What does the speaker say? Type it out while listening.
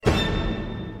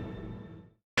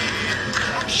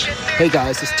Hey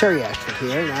guys, it's Terry Ashford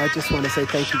here, and I just want to say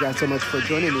thank you guys so much for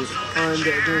joining me on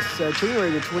this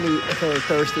January the 23rd,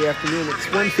 Thursday afternoon. It's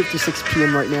 1:56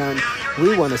 p.m. right now, and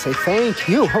we want to say thank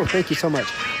you. Oh, thank you so much.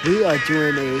 We are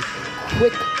doing a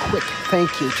quick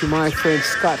thank you to my friend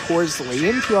Scott Horsley,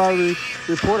 NPR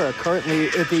reporter, currently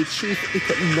the chief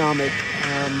economic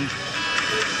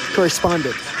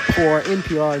correspondent for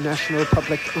NPR National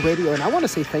Public Radio. And I want to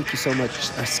say thank you so much,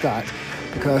 Scott,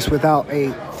 because without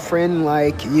a friend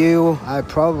like you, I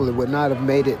probably would not have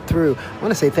made it through. I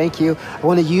want to say thank you. I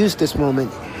want to use this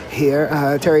moment here,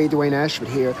 Terry Dwayne Ashford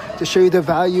here, to show you the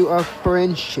value of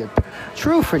friendship,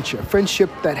 true friendship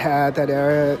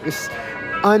that is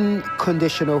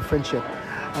unconditional friendship.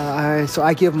 So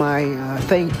I give my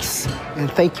thanks and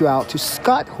thank you out to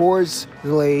Scott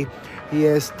Horsley. He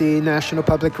is the National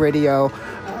Public Radio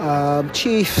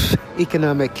chief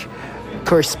economic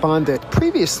correspondent,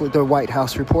 previously the White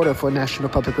House reporter for National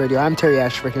Public Radio. I'm Terry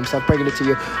Ashford himself, bringing it to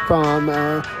you from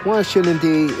Washington,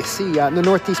 D.C., in the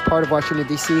northeast part of Washington,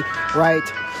 D.C., right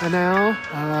now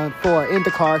for In the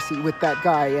Car Seat with That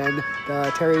Guy and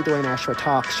the Terry Dwayne Ashford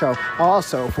Talk Show.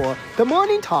 Also for The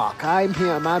Morning Talk, I'm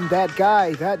him, I'm that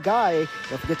guy.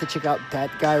 Don't forget to check out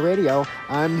That Guy Radio.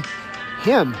 I'm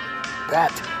him,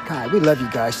 that guy. We love you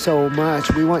guys so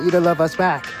much. We want you to love us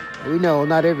back. We know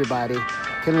not everybody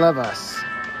can love us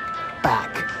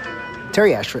back.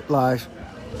 Terry Ashford live.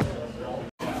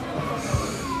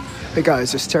 Hey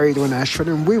guys, it's Terry Dwayne Ashford,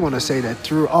 and we want to say that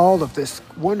through all of this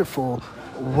wonderful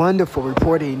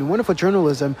reporting, wonderful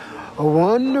journalism,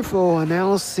 wonderful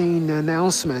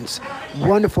announcements,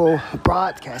 wonderful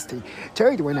broadcasting,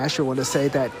 Terry Dwayne Ashford want to say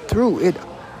that through it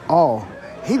all,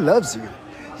 he loves you.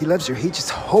 He loves you. He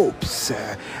just hopes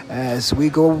as we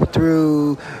go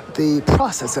through the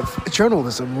process of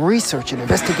journalism, research, and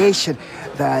investigation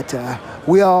that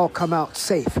we all come out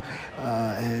safe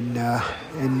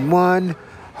and one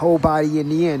whole body in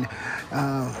the end.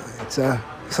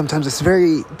 Sometimes it's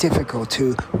very difficult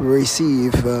to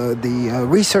receive the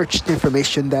researched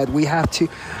information that we have to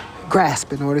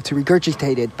grasp in order to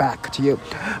regurgitate it back to you.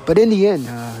 But in the end,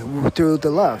 through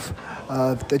the love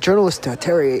of the journalist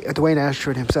Terry Dwayne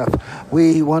Ashford himself,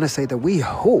 we want to say that we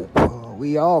hope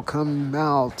we all come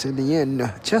out in the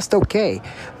end just okay.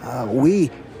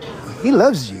 He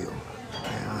loves you.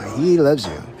 He loves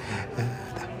you.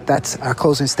 That's our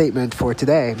closing statement for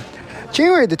today.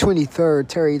 January the 23rd,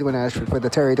 Terry Dwayne Ashford for the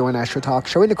Terry Dwayne Ashford Talk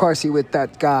Show. In the car seat with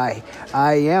that guy.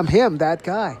 I am him, that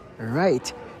guy.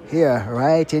 Right here,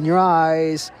 right in your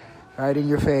eyes, right in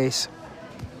your face.